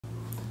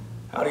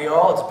Howdy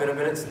y'all, it's been a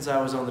minute since I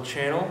was on the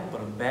channel,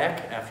 but I'm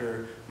back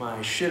after my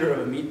shitter of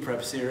a meat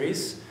prep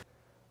series.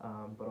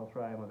 But I'll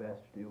try my best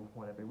to do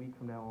one every week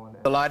from now on.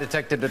 The lie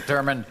detector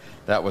determined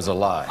that was a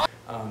lie.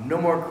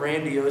 No more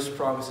grandiose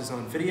promises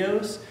on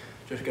videos,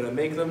 just gonna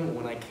make them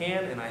when I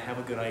can and I have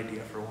a good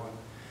idea for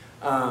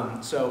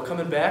one. So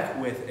coming back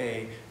with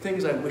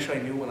things I wish I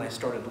knew when I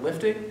started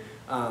lifting,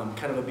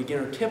 kind of a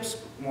beginner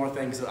tips, more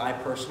things that I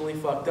personally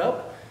fucked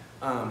up.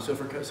 So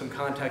for some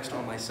context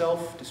on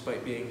myself,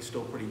 despite being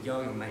still pretty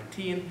young, I'm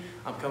 19,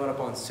 I'm coming up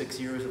on 6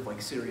 years of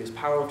serious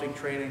powerlifting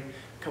training,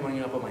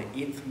 coming up on my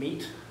 8th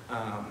meet.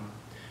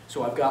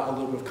 So I've got a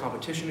little bit of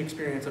competition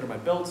experience under my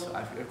belt.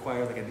 I've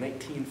acquired a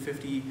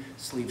 1950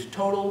 sleeved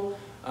total,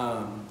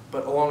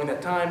 but along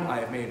that time I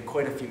have made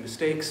quite a few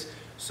mistakes.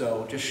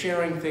 So just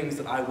sharing things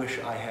that I wish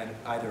I had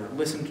either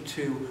listened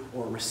to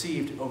or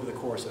received over the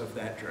course of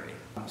that journey.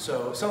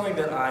 So something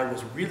that I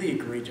was really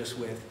egregious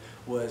with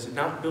was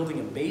not building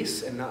a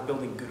base and not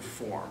building good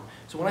form.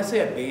 So when I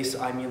say a base,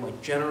 I mean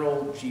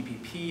general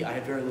GPP. I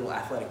had very little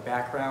athletic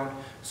background,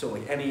 so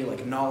any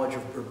knowledge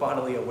or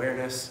bodily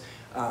awareness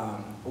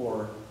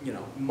or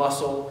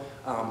muscle.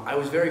 I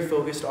was very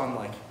focused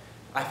on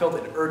I felt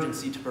an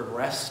urgency to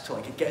progress to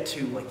get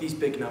to these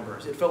big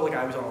numbers. It felt like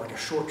I was on a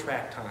short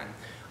track time.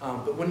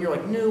 But when you're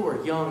new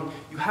or young,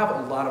 you have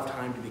a lot of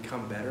time to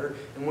become better,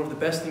 and one of the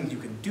best things you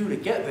can do to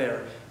get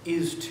there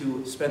is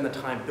to spend the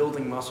time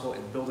building muscle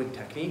and building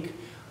technique.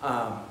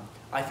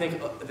 I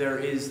think there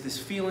is this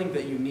feeling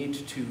that you need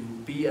to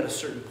be at a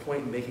certain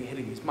point in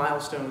hitting these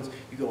milestones.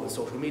 You go on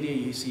social media,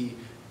 you see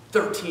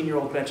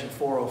 13-year-old benching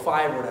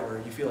 405 or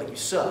whatever, you feel like you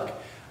suck.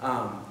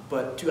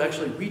 But to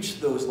actually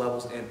reach those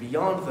levels and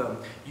beyond them,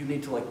 you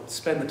need to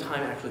spend the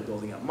time actually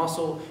building up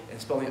muscle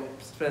and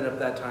spend up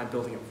that time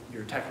building up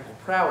your technical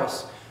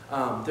prowess.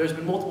 There's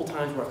been multiple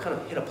times where I've kind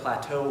of hit a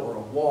plateau or a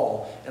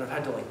wall, and I've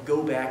had to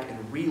go back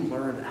and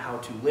relearn how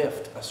to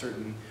lift a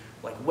certain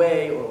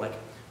way, or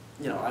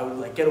I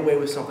would get away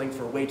with something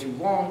for way too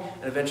long,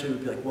 and eventually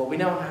would be well, we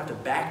now have to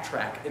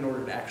backtrack in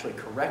order to actually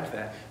correct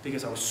that,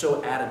 because I was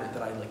so adamant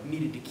that I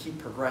needed to keep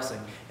progressing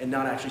and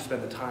not actually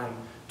spend the time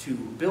to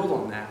build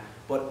on that.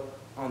 But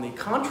on the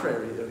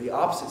contrary, or the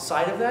opposite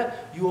side of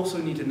that, you also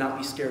need to not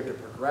be scared to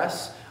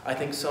progress. I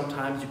think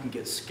sometimes you can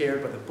get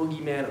scared by the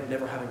boogeyman of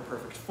never having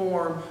perfect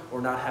form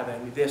or not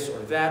having this or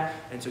that,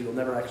 and so you'll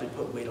never actually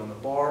put weight on the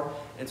bar.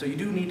 And so you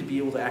do need to be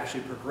able to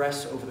actually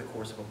progress over the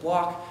course of a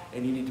block,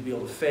 and you need to be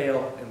able to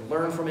fail and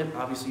learn from it.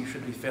 Obviously you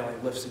shouldn't be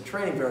failing lifts in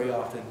training very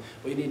often,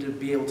 but you need to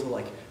be able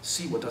to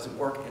see what doesn't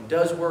work and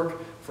does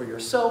work for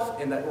yourself,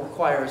 and that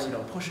requires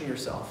pushing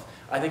yourself.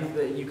 I think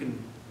that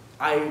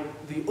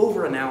the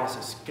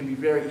over-analysis can be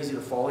very easy to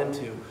fall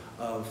into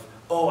of,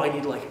 oh, I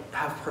need to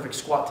have perfect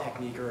squat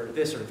technique or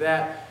this or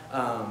that,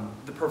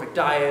 the perfect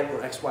diet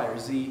or X, Y, or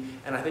Z.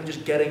 And I think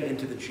just getting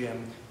into the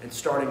gym and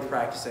starting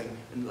practicing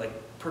and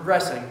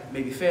progressing,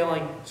 maybe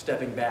failing,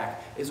 stepping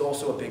back is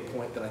also a big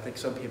point that I think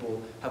some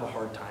people have a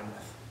hard time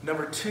with.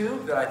 Number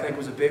 2 that I think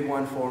was a big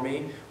one for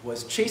me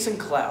was chasing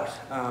clout.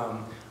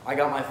 I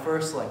got my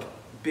first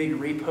big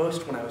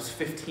repost when I was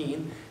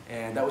 15,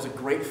 and that was a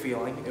great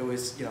feeling. It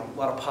was a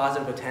lot of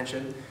positive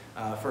attention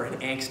for an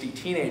angsty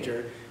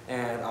teenager,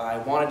 and I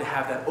wanted to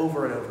have that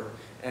over and over.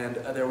 And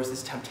there was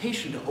this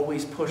temptation to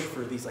always push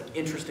for these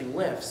interesting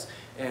lifts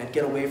and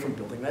get away from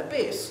building that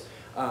base,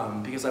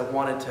 because I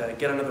wanted to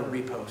get another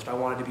repost. I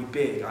wanted to be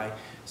big.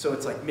 So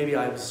it's maybe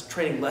I was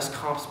training less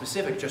comp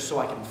specific just so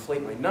I could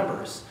inflate my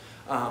numbers,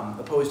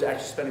 opposed to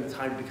actually spending the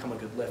time to become a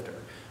good lifter.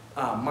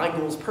 My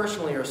goals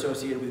personally are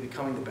associated with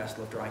becoming the best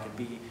lifter I could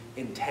be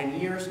in 10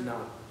 years,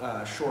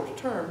 not short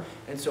term,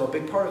 and so a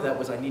big part of that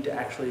was I need to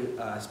actually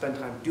spend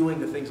time doing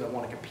the things I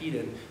want to compete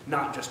in,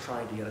 not just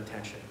trying to get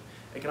attention.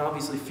 It can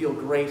obviously feel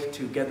great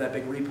to get that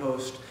big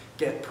repost,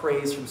 get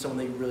praise from someone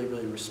that you really,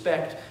 really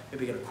respect,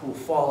 maybe get a cool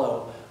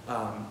follow,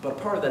 but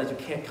part of that is you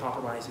can't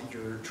compromise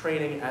your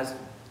training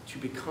to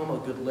become a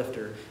good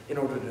lifter in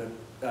order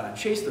to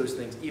chase those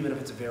things, even if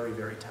it's very,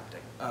 very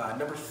tempting.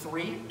 Number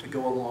 3, to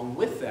go along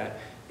with that,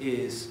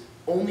 is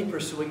only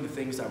pursuing the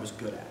things I was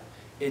good at.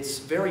 It's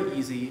very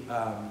easy.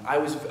 I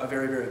was a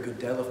very, very good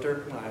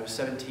deadlifter. When I was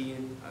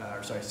 16,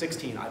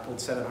 I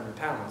pulled 700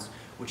 pounds,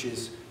 which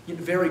is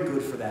very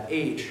good for that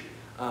age.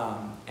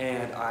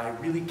 And I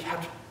really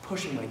kept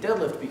pushing my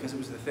deadlift because it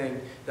was the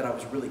thing that I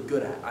was really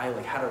good at. I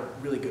had a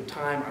really good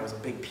time. I was a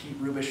big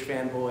Pete Rubish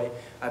fanboy.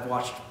 I've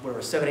watched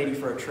 780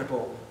 for a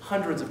triple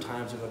hundreds of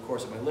times over the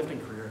course of my lifting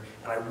career,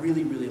 and I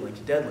really, really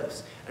liked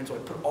deadlifts. And so I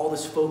put all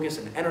this focus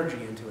and energy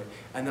into it,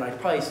 and then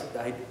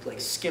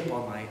I'd skimp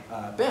on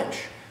my bench,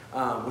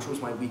 which was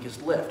my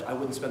weakest lift. I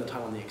wouldn't spend the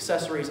time on the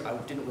accessories. I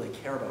didn't really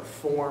care about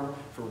form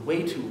for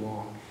way too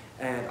long.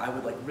 And I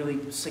would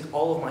really sink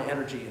all of my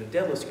energy into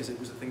deadlifts because it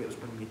was the thing that was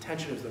bringing me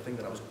attention. It was the thing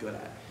that I was good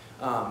at.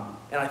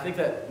 And I think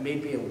that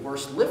made me a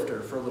worse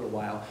lifter for a little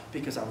while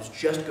because I was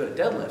just good at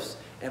deadlifts.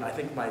 And I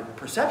think my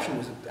perception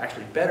was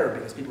actually better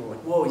because people were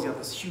like, whoa, he's got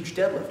this huge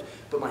deadlift.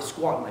 But my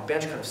squat and my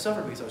bench kind of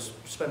suffered because I was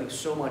spending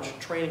so much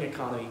training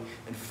economy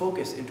and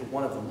focus into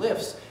one of the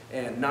lifts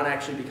and not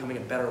actually becoming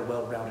a better,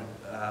 well-rounded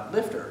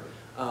lifter.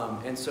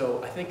 And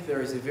so I think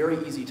there is a very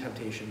easy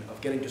temptation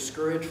of getting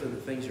discouraged from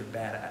the things you're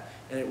bad at,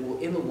 and it will,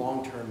 in the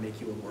long term, make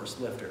you a worse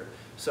lifter.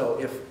 So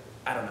if,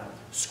 I don't know,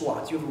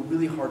 squats, you have a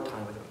really hard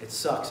time with them. It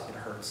sucks, it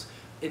hurts.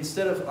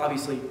 Instead of,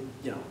 obviously,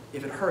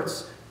 if it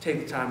hurts, take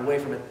the time away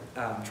from it,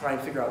 try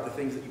and figure out the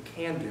things that you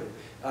can do.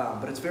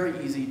 But it's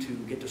very easy to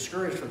get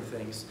discouraged from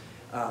things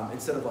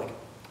instead of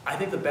I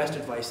think the best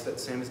advice that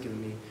Sam has given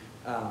me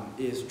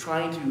is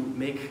trying to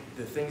make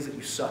the things that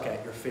you suck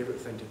at your favorite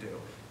thing to do.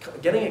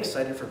 Getting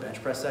excited for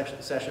bench press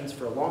sessions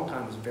for a long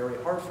time was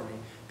very hard for me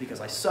because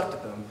I sucked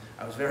at them.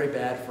 I was very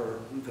bad for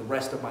the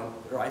rest of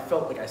I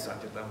felt like I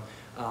sucked at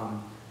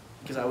them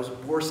because I was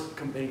worse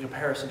in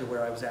comparison to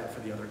where I was at for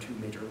the other two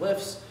major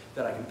lifts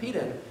that I compete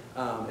in,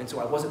 and so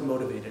I wasn't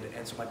motivated,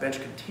 and so my bench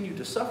continued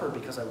to suffer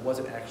because I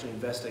wasn't actually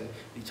investing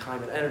the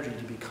time and energy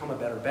to become a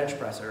better bench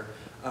presser.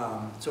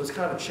 So it's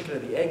kind of a chicken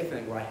and the egg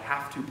thing where I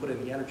have to put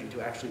in the energy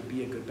to actually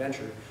be a good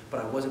bencher,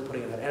 but I wasn't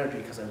putting in that energy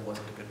because I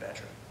wasn't a good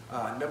bencher.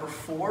 Number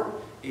 4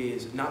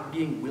 is not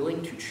being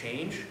willing to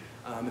change.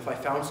 If I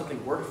found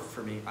something worked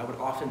for me, I would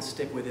often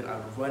stick with it. I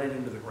would run it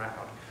into the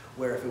ground.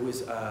 Where if it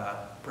was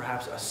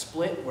perhaps a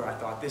split where I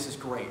thought this is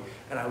great,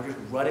 and I would just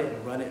run it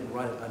and run it and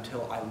run it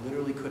until I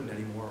literally couldn't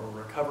anymore, or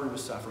recovery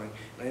was suffering,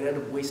 and I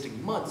ended up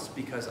wasting months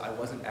because I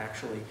wasn't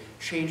actually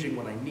changing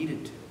when I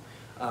needed to.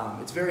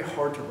 It's very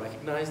hard to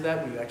recognize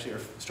that when you actually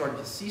are starting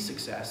to see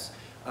success.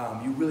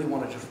 You really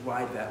want to just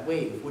ride that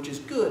wave, which is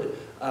good,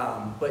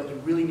 but you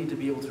really need to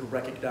be able to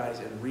recognize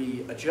and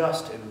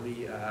readjust and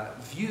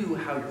review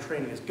how your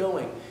training is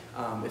going.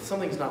 If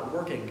something's not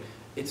working,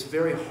 it's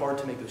very hard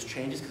to make those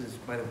changes because it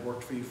might have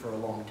worked for you for a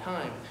long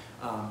time.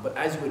 But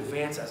as you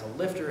advance as a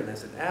lifter and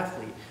as an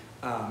athlete,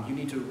 you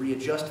need to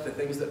readjust the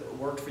things that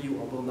worked for you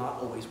or will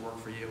not always work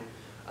for you.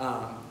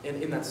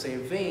 And in that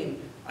same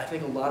vein, I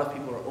think a lot of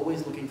people are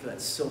always looking for that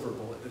silver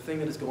bullet, the thing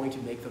that is going to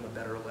make them a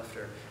better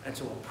lifter. And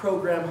so a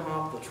program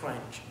hop, they'll try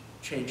and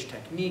change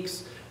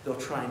techniques, they'll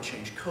try and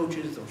change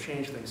coaches, they'll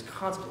change things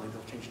constantly,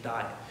 they'll change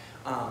diet.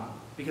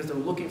 Because they're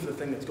looking for the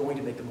thing that's going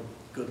to make them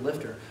a good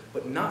lifter,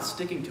 but not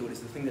sticking to it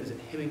is the thing that is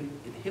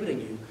inhibiting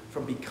you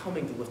from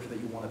becoming the lifter that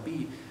you want to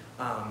be.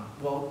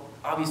 Well,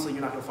 obviously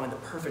you're not going to find the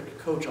perfect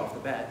coach off the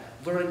bat.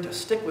 Learning to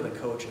stick with a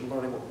coach and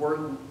learning what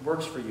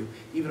works for you,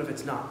 even if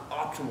it's not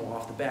optimal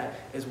off the bat,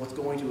 is what's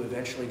going to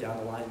eventually down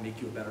the line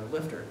make you a better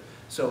lifter.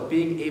 So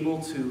being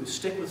able to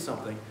stick with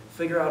something,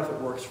 figure out if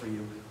it works for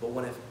you, but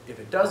if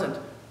it doesn't,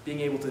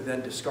 being able to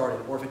then discard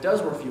it, or if it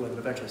does work for you and it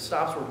eventually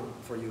stops working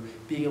for you,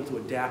 being able to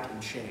adapt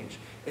and change.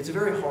 It's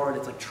very hard,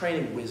 it's like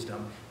training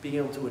wisdom, being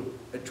able to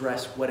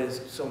address what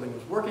is something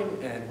was working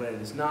and when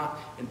it is not,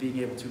 and being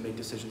able to make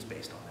decisions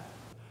based on that.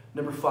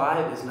 Number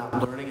 5 is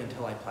not learning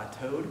until I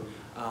plateaued.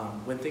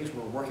 When things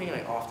were working,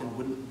 I often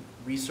wouldn't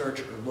research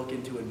or look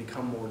into and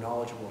become more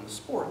knowledgeable in the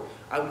sport.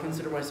 I would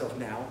consider myself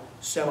now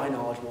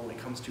semi-knowledgeable when it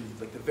comes to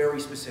the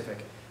very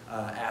specific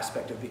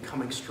aspect of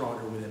becoming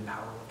stronger within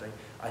powerlifting.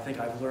 I think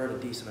I've learned a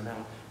decent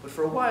amount. But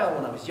for a while,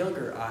 when I was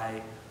younger,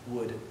 I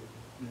would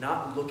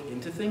not look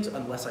into things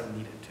unless I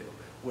needed to.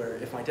 Where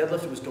if my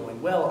deadlift was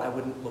going well, I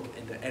wouldn't look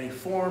into any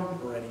form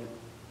or any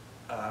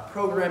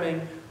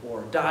programming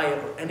or diet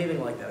or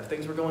anything like that. If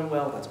things were going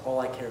well, that's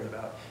all I cared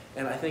about.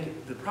 And I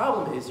think the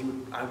problem is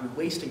I'd be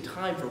wasting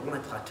time for when I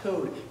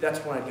plateaued, that's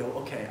when I'd go,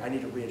 okay, I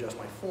need to readjust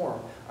my form.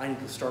 I need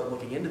to start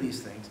looking into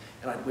these things.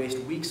 And I'd waste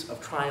weeks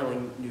of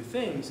trialing new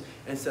things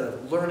instead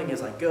of learning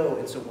as I go.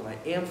 And so when I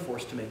am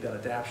forced to make that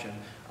adaptation,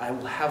 I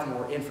will have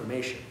more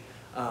information.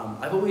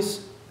 I've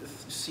always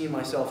seen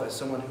myself as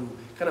someone who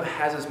kind of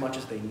has as much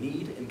as they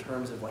need in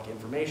terms of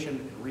information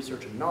and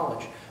research and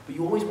knowledge, but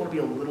you always want to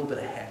be a little bit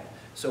ahead.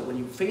 So when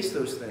you face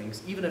those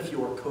things, even if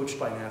you're coached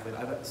by an athlete,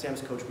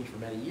 Sam's coached me for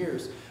many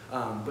years,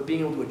 but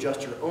being able to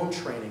adjust your own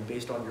training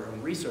based on your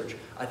own research,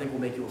 I think will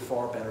make you a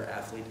far better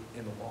athlete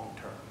in the long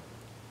term.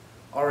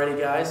 Alrighty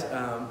guys,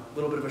 a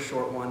little bit of a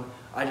short one.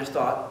 I just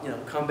thought,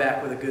 come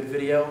back with a good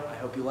video. I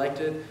hope you liked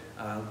it.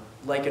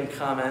 Like and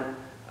comment.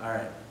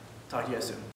 Alright, talk to you guys soon.